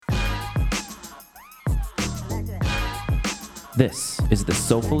This is the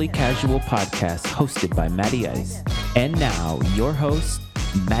Soulfully Casual podcast hosted by Matty Ice. And now, your host,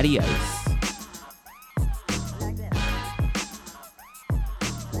 Matty Ice.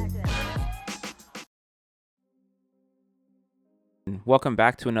 Welcome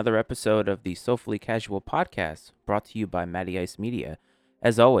back to another episode of the Soulfully Casual podcast, brought to you by Matty Ice Media.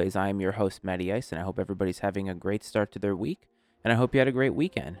 As always, I am your host, Matty Ice, and I hope everybody's having a great start to their week, and I hope you had a great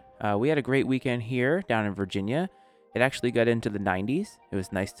weekend. We had a great weekend here down in Virginia. It actually got into the 90s. It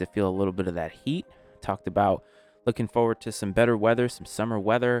was nice to feel a little bit of that heat. Talked about looking forward to some better weather, some summer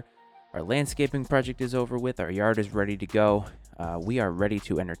weather. Our landscaping project is over with. Our yard is ready to go. We are ready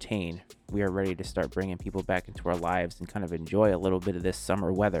to entertain. We are ready to start bringing people back into our lives and kind of enjoy a little bit of this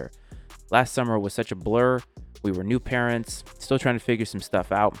summer weather. Last summer was such a blur. We were new parents, still trying to figure some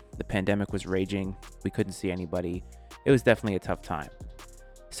stuff out. The pandemic was raging. We couldn't see anybody. It was definitely a tough time.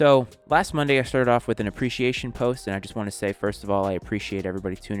 So last Monday, I started off with an appreciation post, and I just want to say, first of all, I appreciate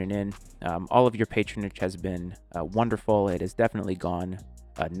everybody tuning in. All of your patronage has been wonderful. It has definitely gone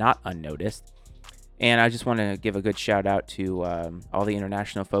not unnoticed. And I just want to give a good shout out to all the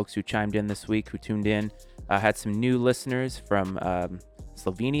international folks who chimed in this week, who tuned in. I had some new listeners from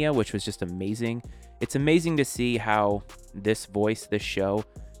Slovenia, which was just amazing. It's amazing to see how this show,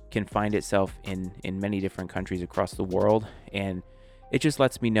 can find itself in many different countries across the world. And it just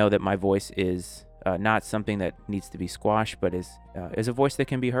lets me know that my voice is not something that needs to be squashed, but is a voice that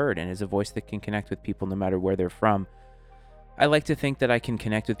can be heard and is a voice that can connect with people no matter where they're from. I like to think that I can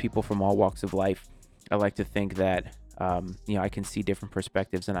connect with people from all walks of life. I like to think that I can see different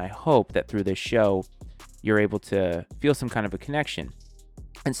perspectives, and I hope that through this show, you're able to feel some kind of a connection.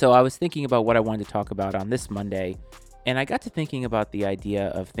 And so I was thinking about what I wanted to talk about on this Monday, and I got to thinking about the idea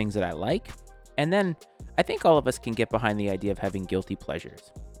of things that I like, and then I think all of us can get behind the idea of having guilty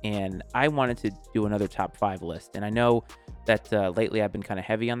pleasures. And I wanted to do another top 5 list. And I know that lately I've been kind of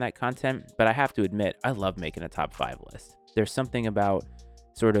heavy on that content, but I have to admit, I love making a top 5 list. There's something about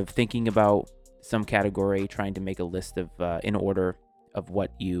sort of thinking about some category, trying to make a list of in order of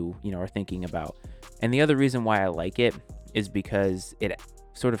what you are thinking about. And the other reason why I like it is because it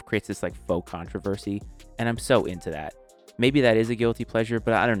sort of creates this like faux controversy. And I'm so into that. Maybe that is a guilty pleasure,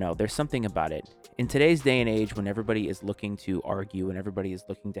 but I don't know. There's something about it. In today's day and age, when everybody is looking to argue and everybody is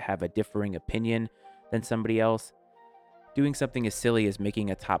looking to have a differing opinion than somebody else, doing something as silly as making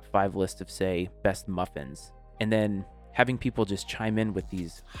a top 5 list of, say, best muffins, and then having people just chime in with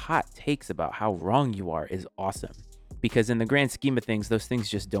these hot takes about how wrong you are is awesome. Because in the grand scheme of things, those things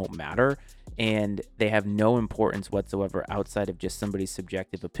just don't matter, and they have no importance whatsoever outside of just somebody's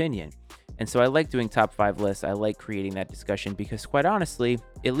subjective opinion. And so I like doing top 5 lists. I like creating that discussion because, quite honestly,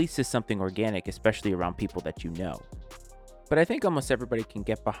 at least it's something organic, especially around people that you know. But I think almost everybody can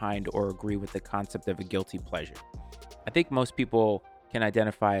get behind or agree with the concept of a guilty pleasure. I think most people can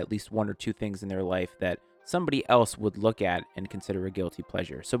identify at least 1 or 2 things in their life that somebody else would look at and consider a guilty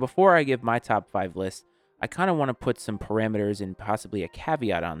pleasure. So before I give my top 5 list, I kind of want to put some parameters and possibly a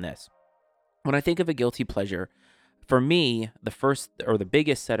caveat on this. When I think of a guilty pleasure, for me, the first or the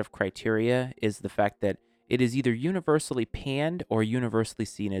biggest set of criteria is the fact that it is either universally panned or universally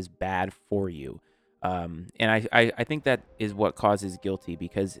seen as bad for you. And I think that is what causes guilty,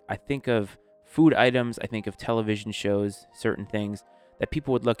 because I think of food items, I think of television shows, certain things that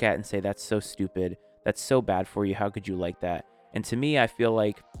people would look at and say, that's so stupid, that's so bad for you, how could you like that? And to me, I feel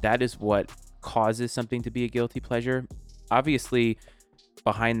like that is what causes something to be a guilty pleasure. Obviously,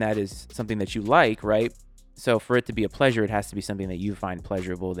 behind that is something that you like, right? So for it to be a pleasure, it has to be something that you find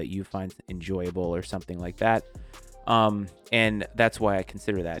pleasurable, that you find enjoyable, or something like that. And that's why I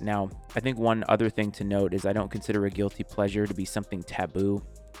consider that. Now, I think one other thing to note is I don't consider a guilty pleasure to be something taboo,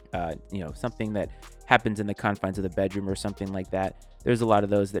 something that happens in the confines of the bedroom or something like that. There's a lot of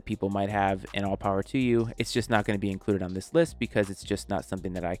those that people might have, and all power to you. It's just not going to be included on this list because it's just not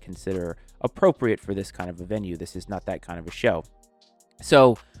something that I consider appropriate for this kind of a venue. This is not that kind of a show.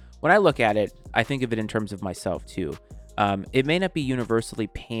 So when I look at it, I think of it in terms of myself too. It may not be universally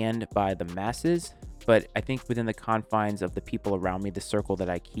panned by the masses, but I think within the confines of the people around me, the circle that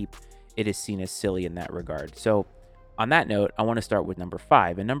I keep, it is seen as silly in that regard. So on that note, I want to start with number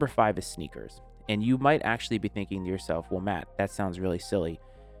 5, and number 5 is sneakers. And you might actually be thinking to yourself, well, Matt, that sounds really silly.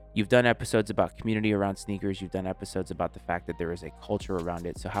 You've done episodes about community around sneakers. You've done episodes about the fact that there is a culture around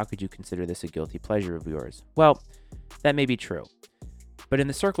it. So how could you consider this a guilty pleasure of yours? Well, that may be true. But in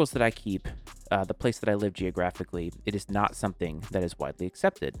the circles that I keep, the place that I live geographically, it is not something that is widely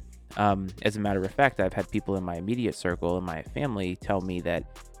accepted. As a matter of fact, I've had people in my immediate circle and my family tell me that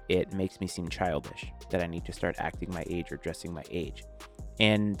it makes me seem childish, that I need to start acting my age or dressing my age.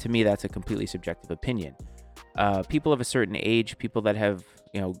 And to me, that's a completely subjective opinion. People of a certain age, people that have,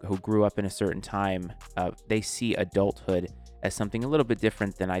 who grew up in a certain time, they see adulthood as something a little bit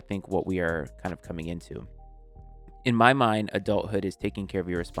different than I think what we are kind of coming into. In my mind, adulthood is taking care of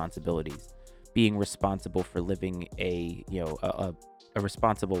your responsibilities, being responsible for living a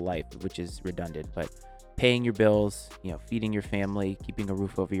responsible life, which is redundant, but paying your bills, feeding your family, keeping a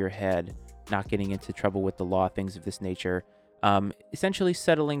roof over your head, not getting into trouble with the law, things of this nature. Essentially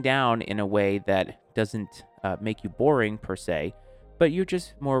settling down in a way that doesn't make you boring per se, but you're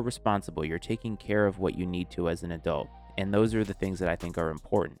just more responsible. You're taking care of what you need to as an adult. And those are the things that I think are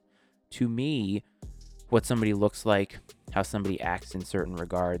important. To me, what somebody looks like, how somebody acts in certain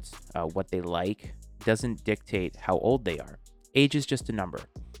regards, what they like, doesn't dictate how old they are. Age is just a number.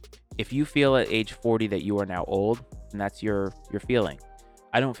 If you feel at age 40 that you are now old, then that's your feeling.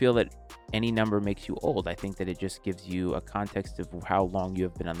 I don't feel that any number makes you old. I think that it just gives you a context of how long you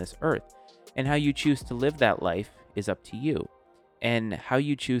have been on this earth. And how you choose to live that life is up to you. And how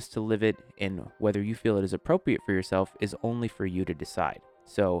you choose to live it and whether you feel it is appropriate for yourself is only for you to decide.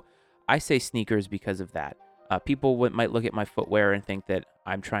 So I say sneakers because of that. People might look at my footwear and think that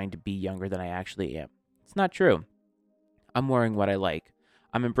I'm trying to be younger than I actually am. It's not true. I'm wearing what I like.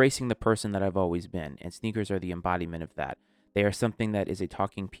 I'm embracing the person that I've always been, and sneakers are the embodiment of that. They are something that is a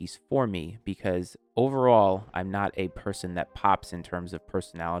talking piece for me because overall, I'm not a person that pops in terms of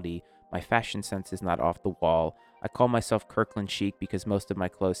personality. My fashion sense is not off the wall. I call myself Kirkland chic because most of my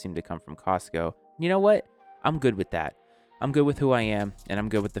clothes seem to come from Costco. You know what? I'm good with that. I'm good with who I am, and I'm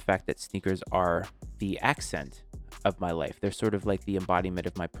good with the fact that sneakers are the accent of my life. They're sort of like the embodiment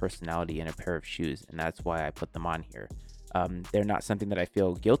of my personality in a pair of shoes, and that's why I put them on here. They're not something that I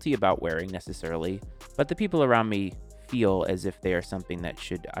feel guilty about wearing necessarily, but the people around me feel as if they are something that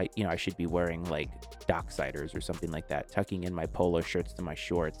I should be wearing, like Docksiders or something like that, tucking in my polo shirts to my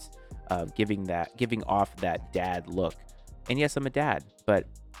shorts, giving off that dad look. And yes, I'm a dad, but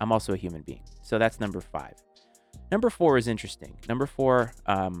I'm also a human being. So that's number 5. Number 4 is interesting. Number 4,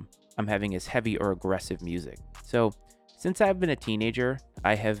 I'm having is heavy or aggressive music. So since I've been a teenager,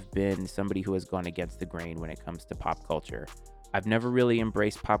 I have been somebody who has gone against the grain when it comes to pop culture. I've never really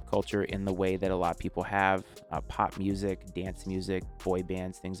embraced pop culture in the way that a lot of people have. Pop music, dance music, boy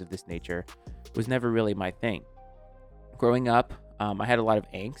bands, things of this nature was never really my thing. Growing up, I had a lot of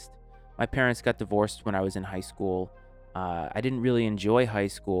angst. My parents got divorced when I was in high school. I didn't really enjoy high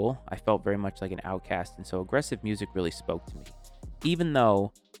school. I felt very much like an outcast, and so aggressive music really spoke to me. Even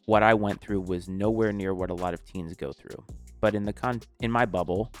though what I went through was nowhere near what a lot of teens go through. But in my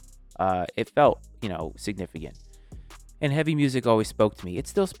bubble, it felt, significant. And heavy music always spoke to me. It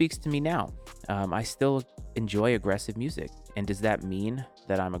still speaks to me now. I still enjoy aggressive music. And does that mean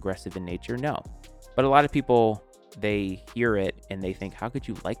that I'm aggressive in nature? No. But a lot of people, they hear it and they think, how could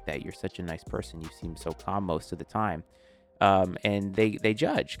you like that? You're such a nice person. You seem so calm most of the time. And they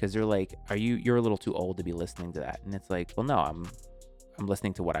judge because they're like, you're a little too old to be listening to that. And it's like, well, no, I'm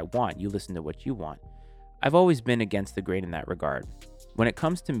listening to what I want. You listen to what you want. I've always been against the grain in that regard. When it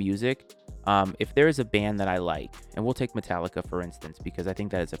comes to music, if there is a band that I like, and we'll take Metallica for instance, because I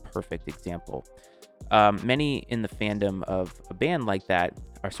think that is a perfect example. Many in the fandom of a band like that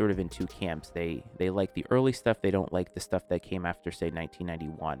are sort of in two camps. They like the early stuff. They don't like the stuff that came after, say,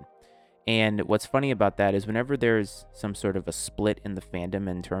 1991. And what's funny about that is whenever there's some sort of a split in the fandom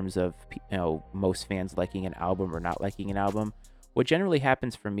in terms of most fans liking an album or not liking an album, what generally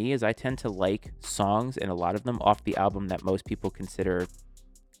happens for me is I tend to like songs, and a lot of them off the album that most people consider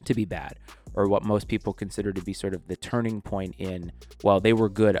to be bad, or what most people consider to be sort of the turning point in, well, they were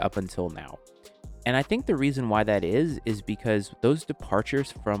good up until now. And I think the reason why that is because those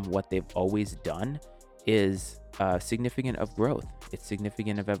departures from what they've always done is significant of growth. It's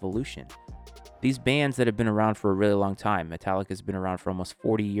significant of evolution. These bands that have been around for a really long time, Metallica's been around for almost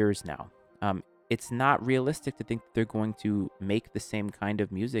 40 years now. It's not realistic to think they're going to make the same kind of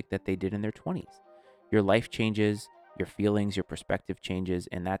music that they did in their 20s. Your life changes, your feelings, your perspective changes,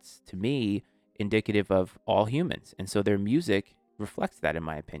 and that's, to me, indicative of all humans. And so their music reflects that, in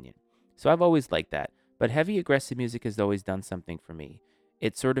my opinion. So I've always liked that. But heavy, aggressive music has always done something for me.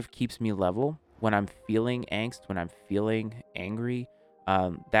 It sort of keeps me level. When I'm feeling angst, when I'm feeling angry,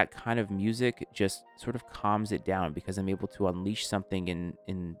 that kind of music just sort of calms it down because I'm able to unleash something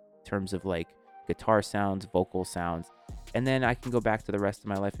in terms of like guitar sounds, vocal sounds, and then I can go back to the rest of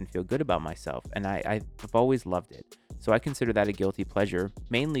my life and feel good about myself. And I've always loved it. So I consider that a guilty pleasure,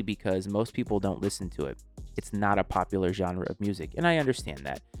 mainly because most people don't listen to it. It's not a popular genre of music, and I understand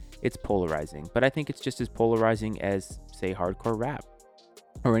that. It's polarizing, but I think it's just as polarizing as, say, hardcore rap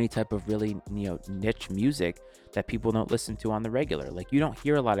or any type of really, niche music that people don't listen to on the regular. Like, you don't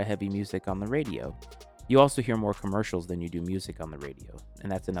hear a lot of heavy music on the radio. You also hear more commercials than you do music on the radio,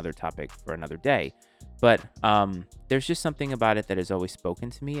 and that's another topic for another day. But there's just something about it that has always spoken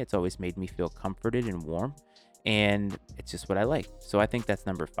to me. It's always made me feel comforted and warm, and it's just what I like. So I think that's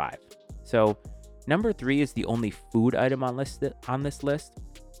number 5. So number 3 is the only food item on this list.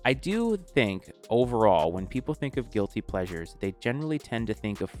 I do think overall, when people think of guilty pleasures, they generally tend to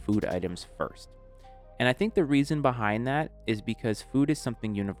think of food items first. And I think the reason behind that is because food is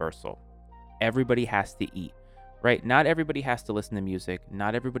something universal. Everybody has to eat, right? Not everybody has to listen to music.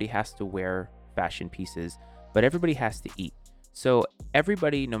 Not everybody has to wear fashion pieces, but everybody has to eat. So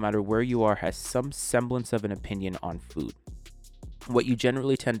everybody, no matter where you are, has some semblance of an opinion on food. What you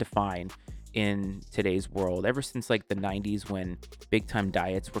generally tend to find in today's world, ever since like the 90s when big time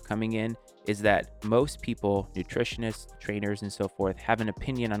diets were coming in, is that most people, nutritionists, trainers, and so forth, have an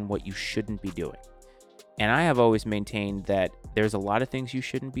opinion on what you shouldn't be doing. And I have always maintained that there's a lot of things you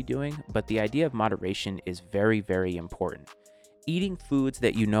shouldn't be doing, but the idea of moderation is very, very important. Eating foods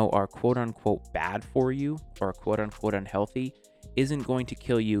that you know are quote unquote bad for you or quote unquote unhealthy isn't going to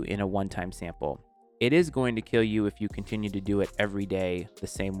kill you in a one-time sample. It is going to kill you if you continue to do it every day the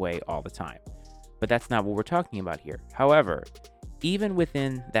same way all the time. But that's not what we're talking about here. However, even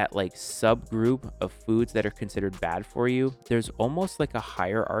within that like subgroup of foods that are considered bad for you, there's almost like a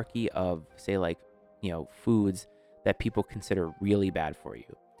hierarchy of, say, like, foods that people consider really bad for you.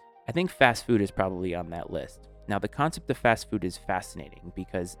 I think fast food is probably on that list. Now, the concept of fast food is fascinating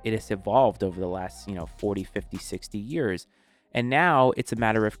because it has evolved over the last, 40, 50, 60 years. And now it's a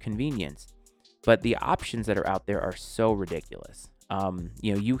matter of convenience. But the options that are out there are so ridiculous.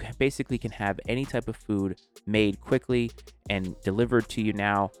 You basically can have any type of food made quickly and delivered to you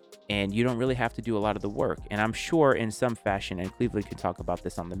now, and you don't really have to do a lot of the work. And I'm sure in some fashion, and Cleveland can talk about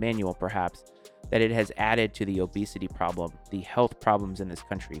this on the manual perhaps, that it has added to the obesity problem, the health problems in this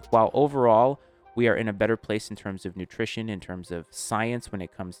country. While overall, we are in a better place in terms of nutrition, in terms of science, when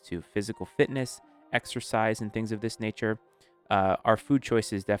it comes to physical fitness, exercise, and things of this nature, our food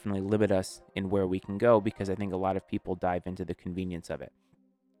choices definitely limit us in where we can go because I think a lot of people dive into the convenience of it.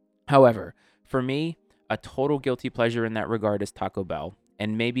 However, for me, a total guilty pleasure in that regard is Taco Bell.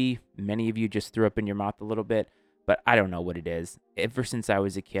 And maybe many of you just threw up in your mouth a little bit, but I don't know what it is. Ever since I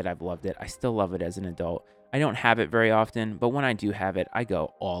was a kid, I've loved it. I still love it as an adult. I don't have it very often, but when I do have it, I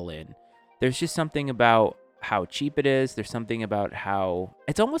go all in. There's just something about how cheap it is. There's something about how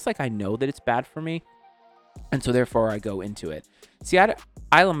it's almost like I know that it's bad for me. And so therefore I go into it. See,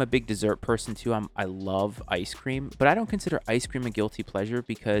 I'm a big dessert person too. I love ice cream, but I don't consider ice cream a guilty pleasure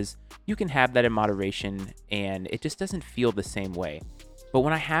because you can have that in moderation and it just doesn't feel the same way. But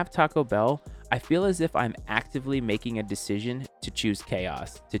when I have Taco Bell, I feel as if I'm actively making a decision to choose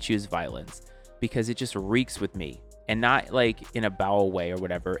chaos, to choose violence, because it just reeks with me, and not like in a bowel way or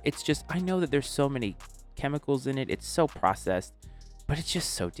whatever. It's just, I know that there's so many chemicals in it. It's so processed, but it's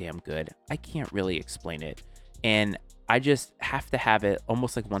just so damn good. I can't really explain it. And I just have to have it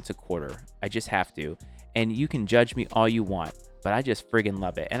almost like once a quarter. I just have to. And you can judge me all you want, but I just friggin'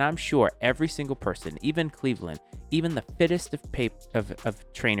 love it. And I'm sure every single person, even Cleveland, even the fittest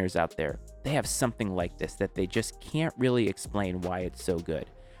of trainers out there, they have something like this that they just can't really explain why it's so good.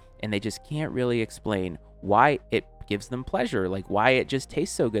 And they just can't really explain why it gives them pleasure, like why it just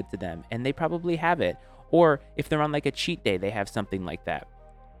tastes so good to them. And they probably have it. Or if they're on like a cheat day, they have something like that.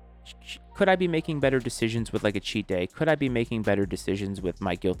 Could I be making better decisions with like a cheat day? Could I be making better decisions with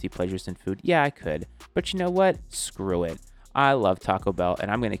my guilty pleasures in food? Yeah, I could. But you know what? Screw it. I love Taco Bell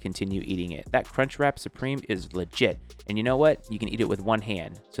and I'm going to continue eating it. That Crunchwrap Supreme is legit. And you know what? You can eat it with one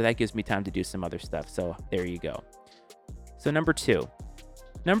hand. So that gives me time to do some other stuff. So there you go. So number two.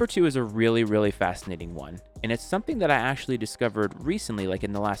 Number two is a really, really fascinating one. And it's something that I actually discovered recently, like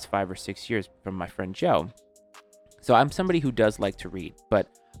in the last 5 or 6 years from my friend Joe. So I'm somebody who does like to read, but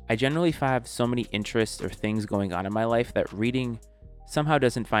I generally have so many interests or things going on in my life that reading somehow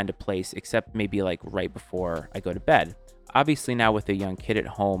doesn't find a place except maybe like right before I go to bed. Obviously now with a young kid at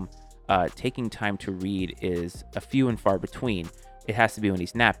home, taking time to read is a few and far between. It has to be when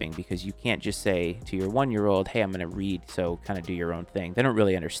he's napping because you can't just say to your 1-year-old, hey, I'm going to read, so kind of do your own thing. They don't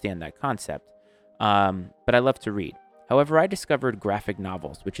really understand that concept. But I love to read. However, I discovered graphic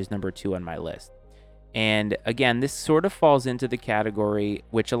novels, which is number 2 on my list. And again, this sort of falls into the category,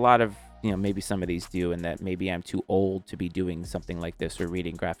 which a lot of, maybe some of these do, and that maybe I'm too old to be doing something like this or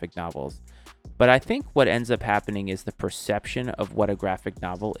reading graphic novels. But I think what ends up happening is the perception of what a graphic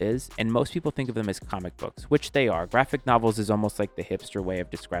novel is, and most people think of them as comic books, which they are. Graphic novels is almost like the hipster way of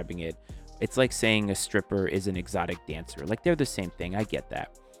describing it. It's like saying a stripper is an exotic dancer. Like, they're the same thing. I get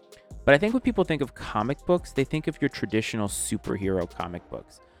that. But I think when people think of comic books, they think of your traditional superhero comic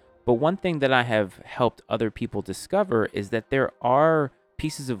books. But one thing that I have helped other people discover is that there are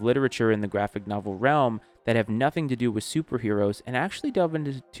pieces of literature in the graphic novel realm that have nothing to do with superheroes and actually delve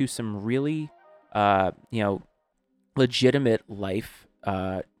into some really, you know, legitimate life,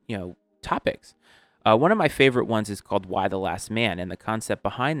 topics. One of my favorite ones is called Why the Last Man. And the concept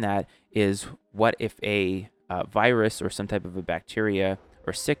behind that is, what if a virus or some type of a bacteria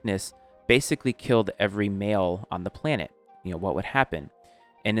or sickness basically killed every male on the planet? What would happen?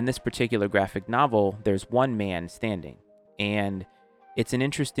 And in this particular graphic novel, there's one man standing. And it's an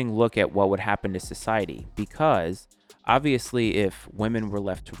interesting look at what would happen to society, because obviously, if women were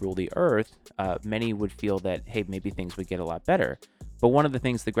left to rule the earth, many would feel that, hey, maybe things would get a lot better. But one of the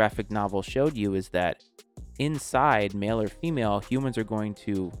things the graphic novel showed you is that inside, male or female, humans are going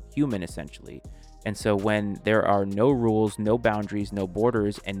to human essentially. And so when there are no rules, no boundaries, no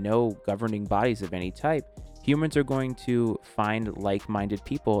borders, and no governing bodies of any type, humans are going to find like-minded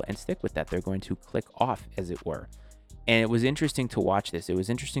people and stick with that. They're going to click off, as it were. And it was interesting to watch this. It was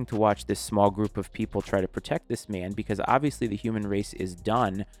interesting to watch this small group of people try to protect this man, because obviously the human race is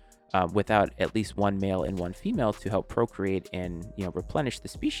done without at least one male and one female to help procreate and replenish the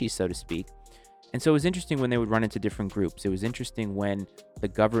species, so to speak. And so it was interesting when they would run into different groups. It was interesting when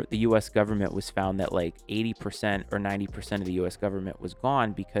the U.S. government was found that like 80% or 90% of the U.S. government was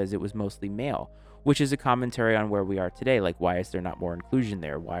gone because it was mostly male, which is a commentary on where we are today. Like, why is there not more inclusion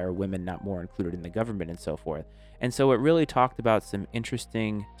there? Why are women not more included in the government and so forth? And so it really talked about some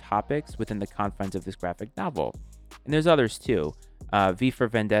interesting topics within the confines of this graphic novel. And there's others too. V for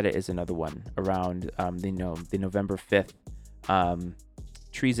Vendetta is another one around the November 5th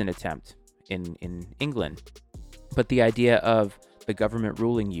treason attempt in England. But the idea of the government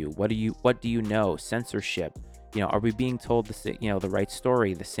ruling you, what do you know? Censorship. Are we being told the right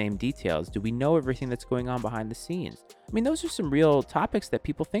story, the same details? Do we know everything that's going on behind the scenes? I mean, those are some real topics that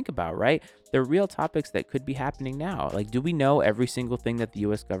people think about, right? They're real topics that could be happening now. Like, do we know every single thing that the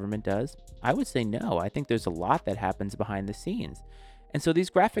U.S. government does? I would say no. I think there's a lot that happens behind the scenes. And so these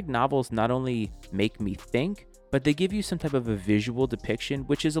graphic novels not only make me think, but they give you some type of a visual depiction,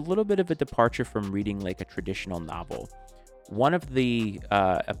 which is a little bit of a departure from reading like a traditional novel. One of the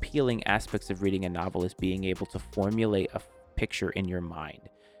appealing aspects of reading a novel is being able to formulate a picture in your mind.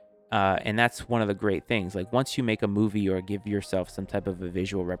 And that's one of the great things. Like, once you make a movie or give yourself some type of a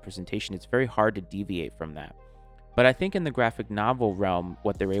visual representation, it's very hard to deviate from that. But I think in the graphic novel realm,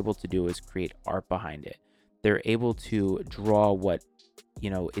 what they're able to do is create art behind it. They're able to draw what,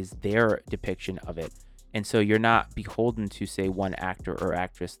 is their depiction of it. And so you're not beholden to, say, one actor or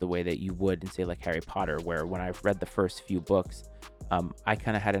actress the way that you would in, say, like Harry Potter, where when I've read the first few books, I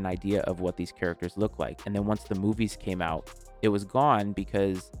kind of had an idea of what these characters look like. And then once the movies came out, it was gone,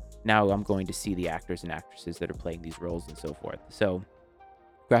 because now I'm going to see the actors and actresses that are playing these roles and so forth. So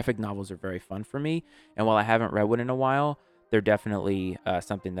graphic novels are very fun for me. And while I haven't read one in a while, they're definitely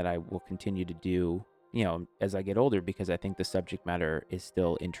something that I will continue to do, as I get older, because I think the subject matter is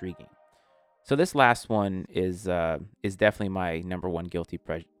still intriguing. So this last one is definitely my number one guilty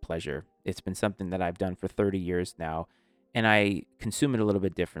pleasure. It's been something that I've done for 30 years now, and I consume it a little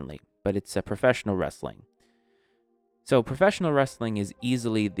bit differently, but it's professional wrestling. So professional wrestling is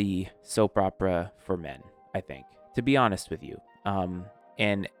easily the soap opera for men, I think, to be honest with you.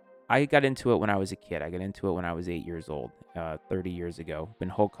 And I got into it when I was a kid. I got into it when I was 8 years old, 30 years ago, when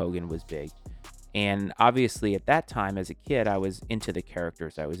Hulk Hogan was big. And obviously at that time as a kid, I was into the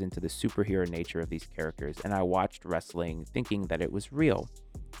characters. I was into the superhero nature of these characters. And I watched wrestling thinking that it was real.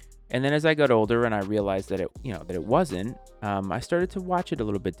 And then as I got older and I realized that it wasn't, I started to watch it a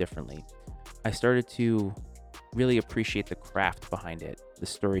little bit differently. I started to really appreciate the craft behind it, the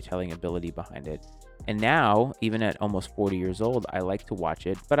storytelling ability behind it. And now, even at almost 40 years old, I like to watch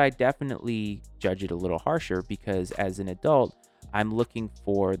it, but I definitely judge it a little harsher, because as an adult, I'm looking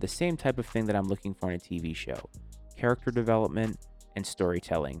for the same type of thing that I'm looking for in a TV show: character development and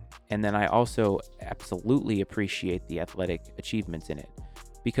storytelling. And then I also absolutely appreciate the athletic achievements in it,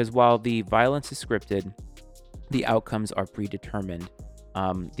 because while the violence is scripted, the outcomes are predetermined.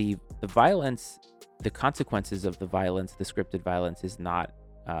 The violence, the consequences of the violence, the scripted violence, is not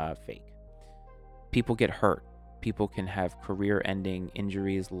fake. People get hurt. People can have career-ending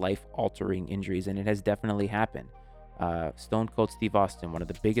injuries, life-altering injuries, and it has definitely happened. Stone Cold Steve Austin, one of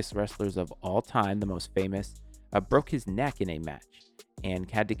the biggest wrestlers of all time, the most famous, broke his neck in a match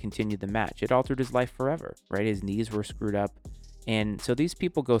and had to continue the match. It altered his life forever, right? His knees were screwed up. And so these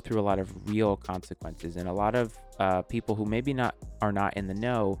people go through a lot of real consequences, and a lot of people who maybe are not in the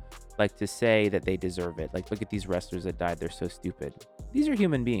know like to say that they deserve it. Like, look at these wrestlers that died. They're so stupid. These are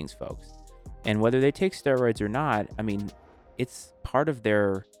human beings, folks. And whether they take steroids or not, I mean, it's part of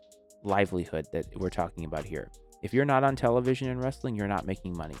their livelihood that we're talking about here. If you're not on television in wrestling, you're not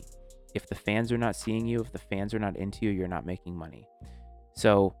making money. If the fans are not seeing you, if the fans are not into you, you're not making money.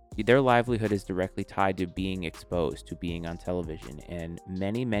 So their livelihood is directly tied to being exposed, to being on television. And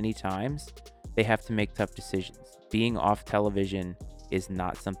many, many times they have to make tough decisions. Being off television is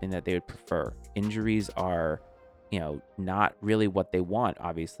not something that they would prefer. Injuries are, not really what they want,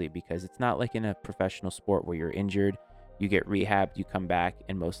 obviously, because it's not like in a professional sport where you're injured, you get rehabbed, you come back,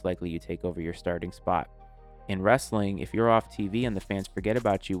 and most likely you take over your starting spot. In wrestling, if you're off TV and the fans forget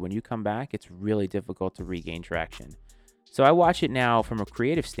about you, when you come back, it's really difficult to regain traction. So I watch it now from a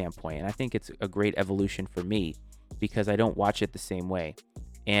creative standpoint, and I think it's a great evolution for me because I don't watch it the same way.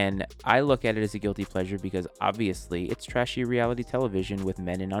 And I look at it as a guilty pleasure because obviously it's trashy reality television with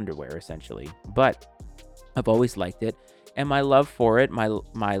men in underwear, essentially. But I've always liked it, and my love for it,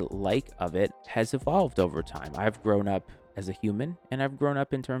 my like of it has evolved over time. I've grown up as a human, and I've grown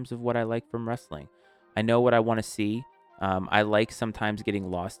up in terms of what I like from wrestling. I know what I want to see. I like sometimes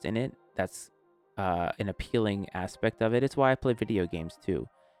getting lost in it. That's an appealing aspect of it. It's why I play video games too.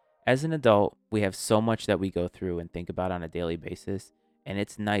 As an adult, we have so much that we go through and think about on a daily basis. And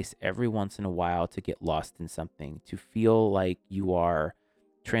it's nice every once in a while to get lost in something, to feel like you are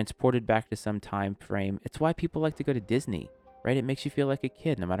transported back to some time frame. It's why people like to go to Disney, right? It makes you feel like a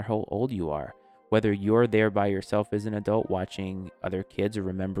kid no matter how old you are. Whether you're there by yourself as an adult watching other kids or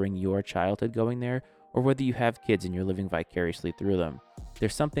remembering your childhood going there, or whether you have kids and you're living vicariously through them.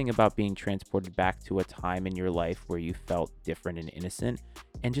 There's something about being transported back to a time in your life where you felt different and innocent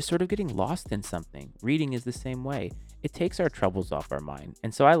and just sort of getting lost in something. Reading is the same way. It takes our troubles off our mind.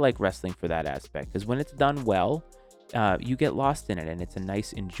 And so I like wrestling for that aspect because when it's done well, you get lost in it and it's a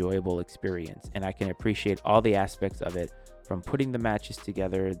nice, enjoyable experience. And I can appreciate all the aspects of it, from putting the matches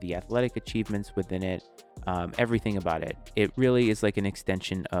together, the athletic achievements within it, everything about it. It really is like an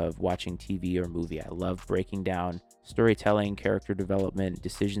extension of watching TV or movie. I love breaking down storytelling, character development,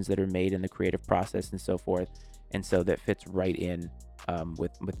 decisions that are made in the creative process and so forth. And so that fits right in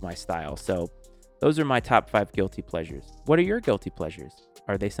with my style. So those are my top 5 guilty pleasures. What are your guilty pleasures?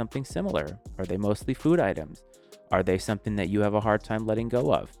 Are they something similar? Are they mostly food items? Are they something that you have a hard time letting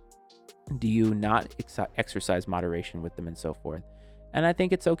go of? Do you not exercise moderation with them and so forth? And I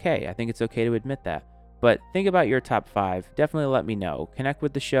think it's okay. I think it's okay to admit that. But think about your top 5. Definitely let me know. Connect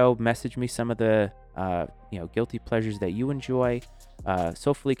with the show. Message me some of the guilty pleasures that you enjoy.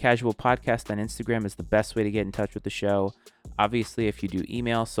 Soulfully Casual Podcast on Instagram is the best way to get in touch with the show. Obviously, if you do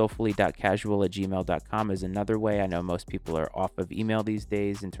email, soulfully.casual@gmail.com is another way. I know most people are off of email these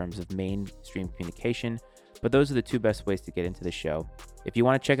days in terms of mainstream communication, but those are the 2 best ways to get into the show. If you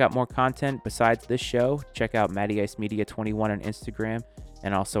want to check out more content besides this show, check out Matty Ice Media 21 on Instagram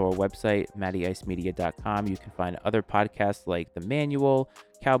and also our website, mattyicemedia.com. You can find other podcasts like The Manual,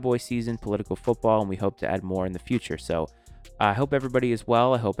 Cowboy Season, Political Football, and we hope to add more in the future. So I hope everybody is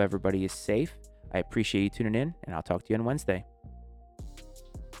well. I hope everybody is safe. I appreciate you tuning in, and I'll talk to you on Wednesday.